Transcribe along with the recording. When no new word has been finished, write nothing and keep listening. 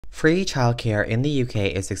Free childcare in the UK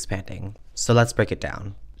is expanding, so let's break it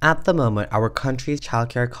down. At the moment, our country's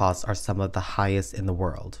childcare costs are some of the highest in the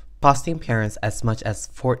world, costing parents as much as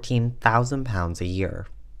 £14,000 a year.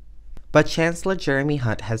 But Chancellor Jeremy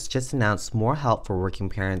Hunt has just announced more help for working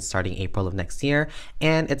parents starting April of next year,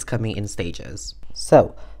 and it's coming in stages.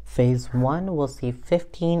 So, Phase 1 will see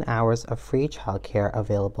 15 hours of free childcare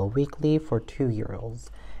available weekly for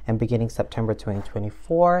 2-year-olds. And beginning September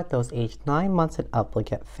 2024, those aged 9 months and up will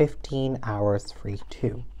get 15 hours free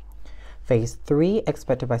too. Phase 3,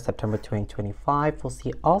 expected by September 2025, will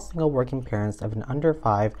see all single working parents of an under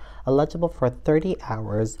 5 eligible for 30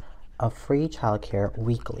 hours of free childcare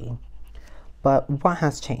weekly. But what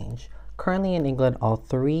has changed? Currently in England, all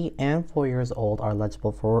 3 and 4 years old are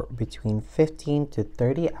eligible for between 15 to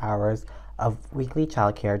 30 hours of weekly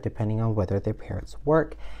childcare depending on whether their parents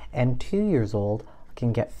work, and 2 years old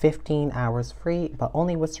can get 15 hours free, but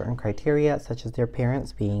only with certain criteria, such as their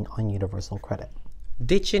parents being on universal credit.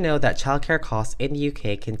 Did you know that childcare costs in the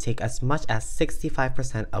UK can take as much as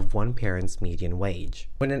 65% of one parent's median wage?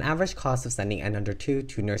 When an average cost of sending an under 2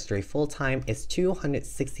 to nursery full-time is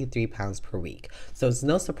 £263 per week, so it's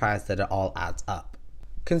no surprise that it all adds up.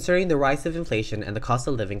 Considering the rise of inflation and the cost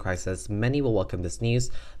of living crisis, many will welcome this news,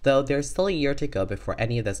 though there's still a year to go before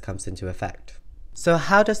any of this comes into effect. So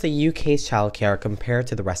how does the UK's childcare compare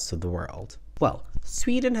to the rest of the world? Well,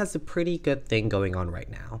 Sweden has a pretty good thing going on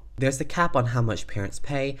right now. There's a cap on how much parents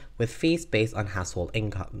pay, with fees based on household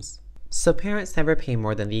incomes. So parents never pay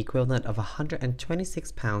more than the equivalent of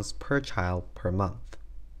 £126 per child per month.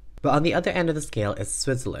 But on the other end of the scale is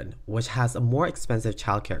Switzerland, which has a more expensive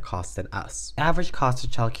childcare cost than us. The average cost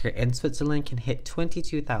of childcare in Switzerland can hit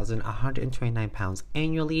 £22,129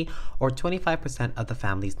 annually, or 25% of the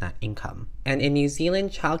family's net income. And in New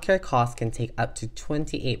Zealand, childcare costs can take up to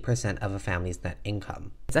 28% of a family's net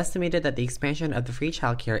income. It's estimated that the expansion of the free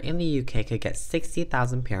childcare in the UK could get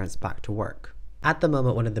 60,000 parents back to work. At the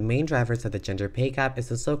moment, one of the main drivers of the gender pay gap is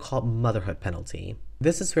the so-called motherhood penalty.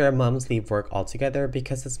 This is where mums leave work altogether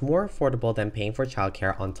because it's more affordable than paying for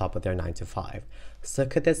childcare on top of their 9 to 5. So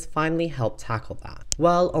could this finally help tackle that?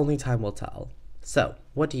 Well, only time will tell. So,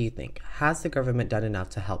 what do you think? Has the government done enough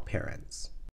to help parents?